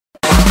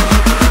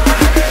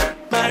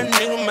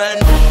Did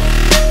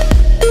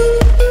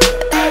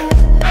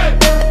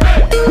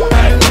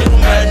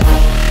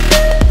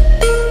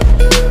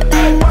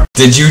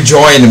you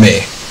join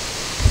me?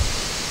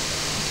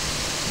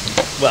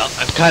 Well,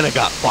 I've kind of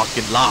got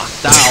fucking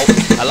locked out.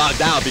 I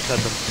logged out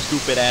because of the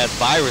stupid ass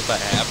virus I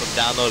have from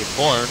downloading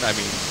porn. I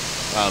mean,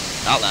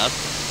 out loud.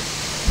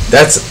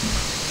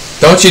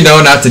 Don't you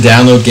know not to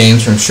download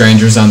games from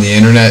strangers on the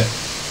internet?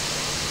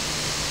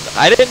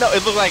 I didn't know.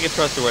 It looked like a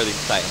trustworthy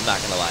site. I'm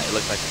not gonna lie. It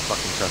looked like a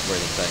fucking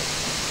trustworthy site.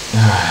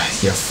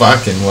 You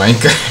fucking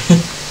wanker.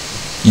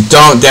 You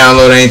don't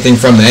download anything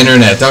from the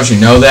internet. Don't you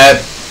know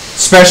that?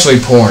 Especially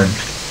porn.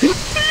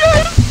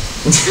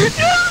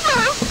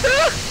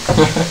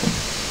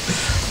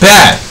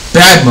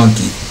 Bad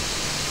monkey.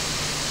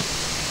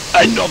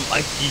 I know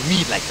monkey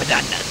me like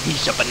bananas. Me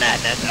some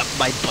bananas up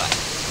my butt.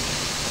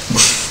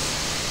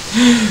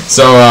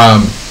 So,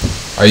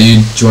 are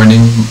you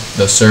joining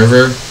the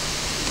server?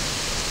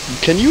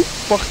 Can you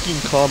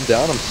fucking calm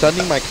down? I'm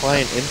sending my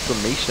client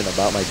information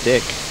about my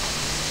dick.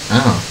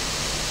 Oh.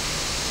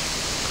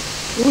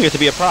 Ooh, we get to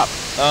be a prop.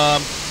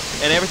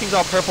 And everything's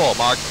all purple,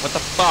 Mark. What the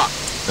fuck?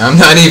 I'm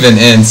not even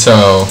in,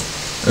 so...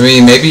 I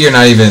mean, maybe you're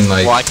not even,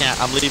 like... Well, I can't.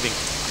 I'm leaving.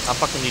 I'm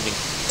fucking leaving.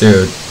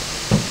 Dude.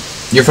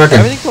 You're fucking...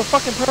 Everything's so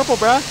fucking purple,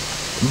 bruh.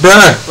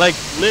 Bruh! Like,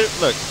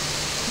 look.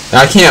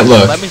 I can't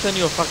look. Let me send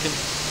you a fucking...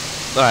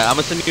 Alright, I'm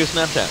gonna send you a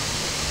Snapchat.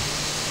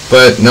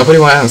 But nobody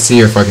wants to see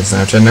your fucking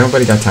Snapchat.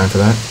 Nobody got time for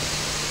that.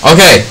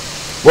 Okay.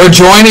 We're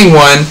joining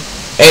one,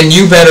 and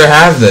you better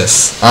have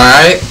this.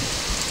 Alright?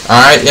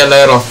 Alright, you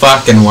little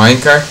fucking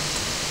wanker.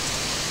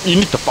 You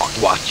need to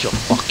fucking watch your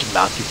fucking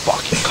mouth, you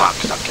fucking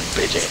cocksucking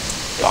bitch.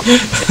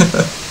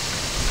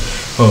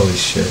 Holy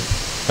shit.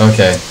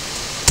 Okay.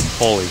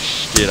 Holy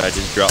shit, I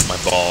just dropped my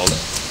balls.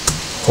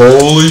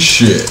 Holy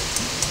shit.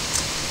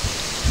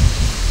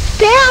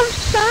 Damn,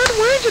 son,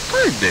 where'd you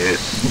find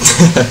this?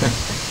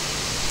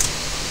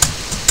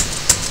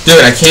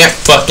 Dude, I can't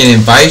fucking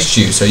invite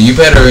you, so you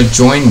better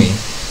join me.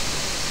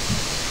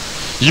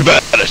 You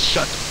better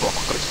shut the fuck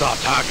up and stop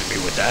talking to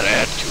me with that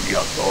attitude,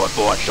 young boy,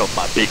 before I shove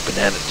my big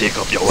banana dick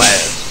up your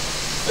ass.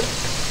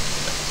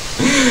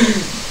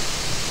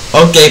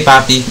 Okay,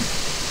 Poppy.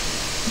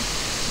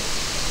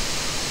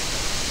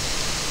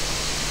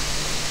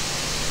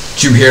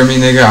 Did you hear me,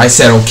 nigga? I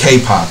said okay,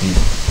 Poppy.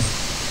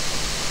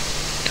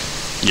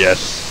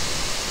 Yes.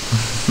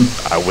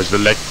 I was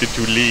elected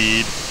to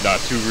lead, not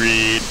to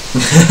read.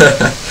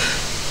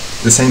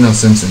 This ain't no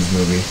Simpsons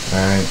movie,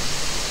 alright?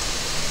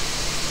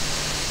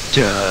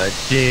 The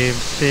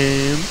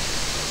Simpsons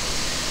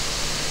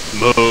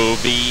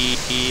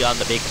movie on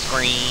the big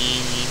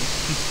screen.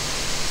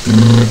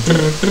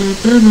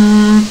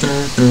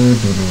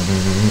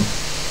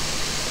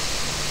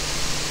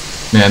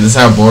 Man, this is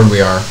how bored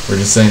we are. We're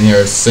just sitting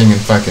here singing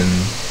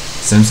fucking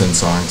Simpsons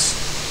songs.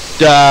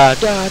 Da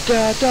da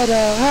da da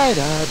da hi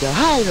da da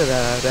hi da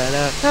da da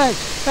da hi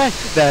hi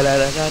da da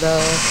da da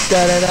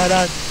da da da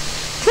da.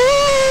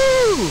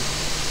 Woo!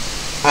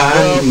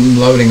 I'm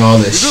loading all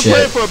this shit. shit.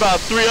 We've been playing for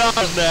about 3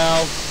 hours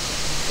now,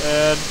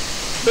 and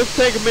let's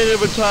take a minute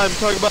of a time to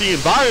talk about the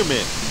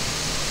environment.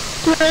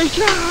 3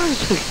 hours.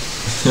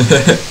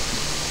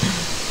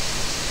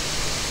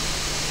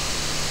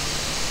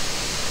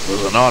 It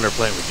was an honor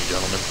playing with you,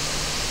 gentlemen.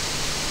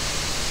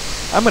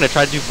 I'm gonna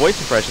try to do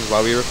voice impressions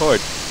while we record.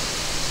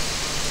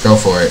 Go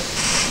for it.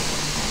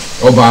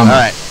 Obama.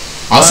 Alright.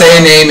 I'll say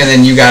a name and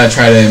then you gotta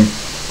try to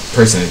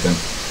impersonate them.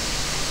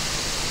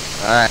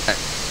 Alright.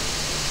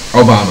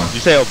 Obama. Did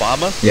you say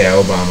Obama? Yeah,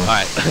 Obama.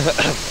 Alright.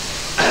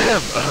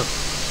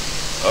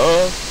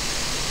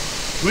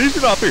 Please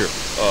do not fear.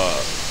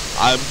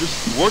 I'm just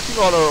working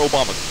on our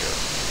Obamacare.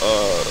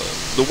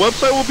 The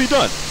website will be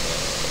done.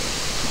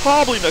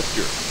 Probably next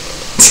year.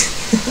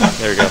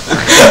 There we go.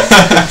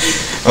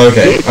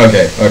 Okay.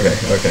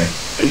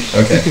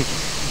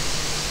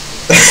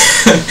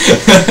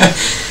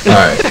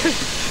 Alright.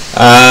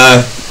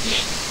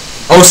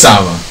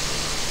 Osama.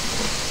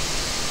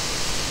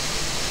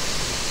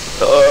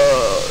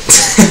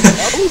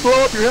 I will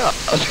blow up your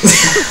house.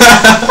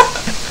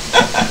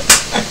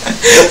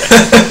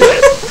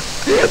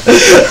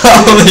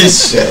 Holy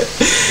shit.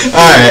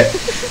 Alright.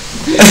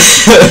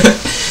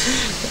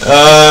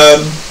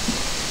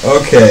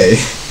 Okay.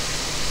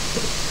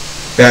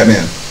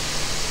 Batman.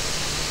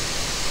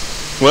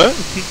 What?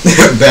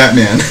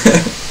 Batman.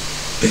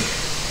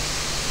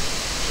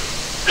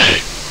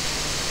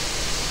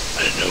 I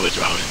don't know what's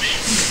wrong with me.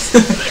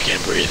 I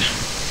can't breathe.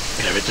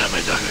 And every time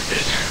I talk like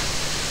this,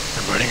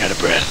 I'm running out of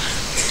breath.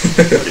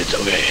 But it's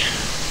okay.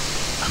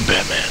 I'm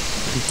Batman.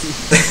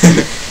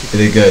 You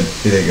did good.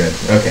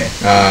 Okay.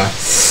 Are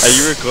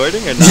you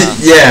recording or not?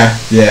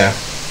 Yeah.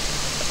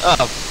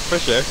 Oh, for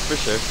sure.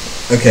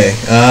 Okay.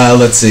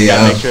 Let's see.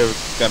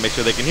 Gotta make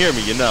sure they can hear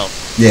me. You know.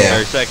 Yeah. I'm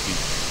very sexy.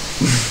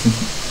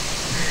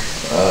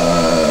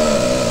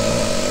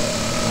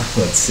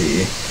 Let's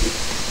see.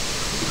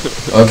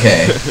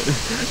 Okay.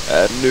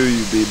 I knew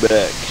you'd be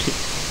back.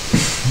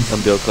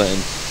 I'm Bill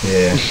Clinton.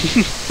 Yeah.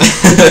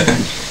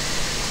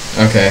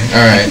 Okay.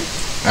 All right.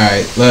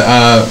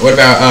 What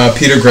about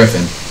Peter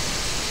Griffin?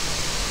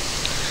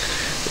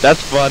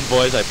 That's fun,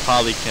 boys. I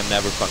probably can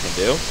never fucking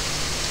do.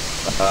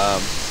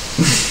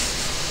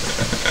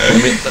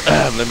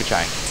 Let me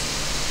try.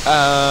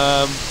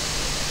 I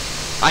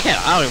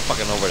don't even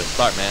fucking know where to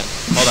start, man.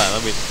 Hold on,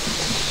 let me.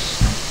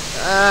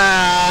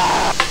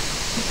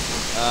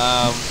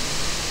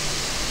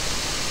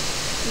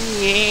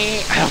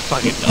 I don't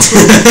fucking know.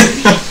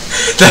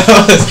 That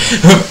was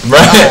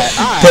right.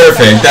 Alright.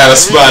 Perfect. That was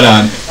spot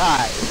on.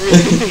 Alright.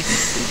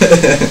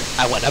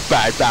 I want a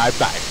bird.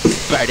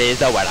 Bird is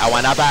the word. I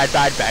want a bird.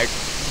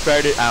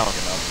 Bird is, I don't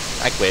know.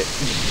 I quit.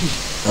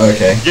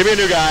 Okay. Give me a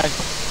new guy.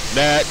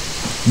 Next.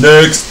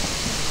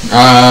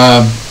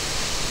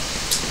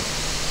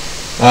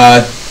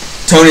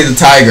 Tony the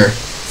Tiger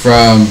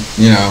from,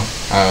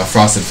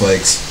 Frosted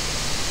Flakes.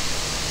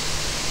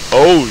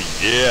 Oh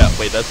yeah.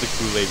 Wait, that's the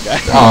Kool-Aid guy.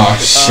 Oh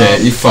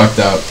shit, you fucked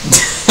up.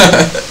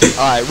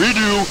 Alright,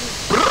 redo.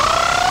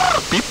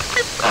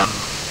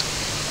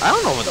 I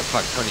don't know what the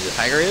fuck Tony the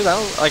Tiger is.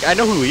 I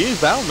know who he is,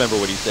 but I don't remember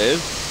what he says.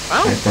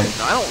 I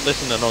don't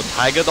listen to no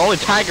Tyga. The only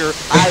Tiger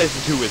I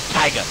listen to is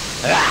Tyga.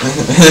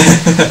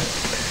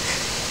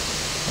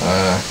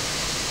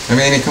 I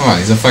mean, come on,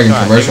 he's a fucking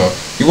commercial.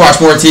 You watch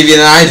more TV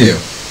than I do.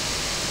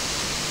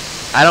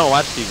 I don't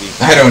watch TV.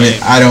 I don't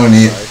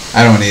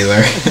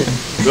either.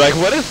 Like,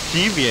 what is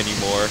TV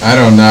anymore? I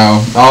don't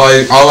know.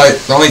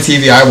 The only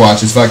TV I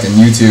watch is fucking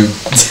YouTube.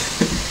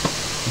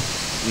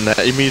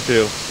 Me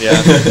too. Yeah,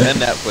 and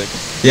Netflix.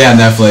 Yeah,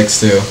 Netflix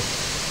too.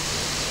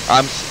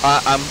 I'm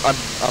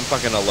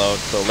fucking alone.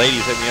 So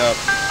ladies, hit me up.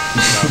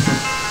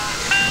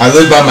 I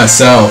live by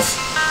myself.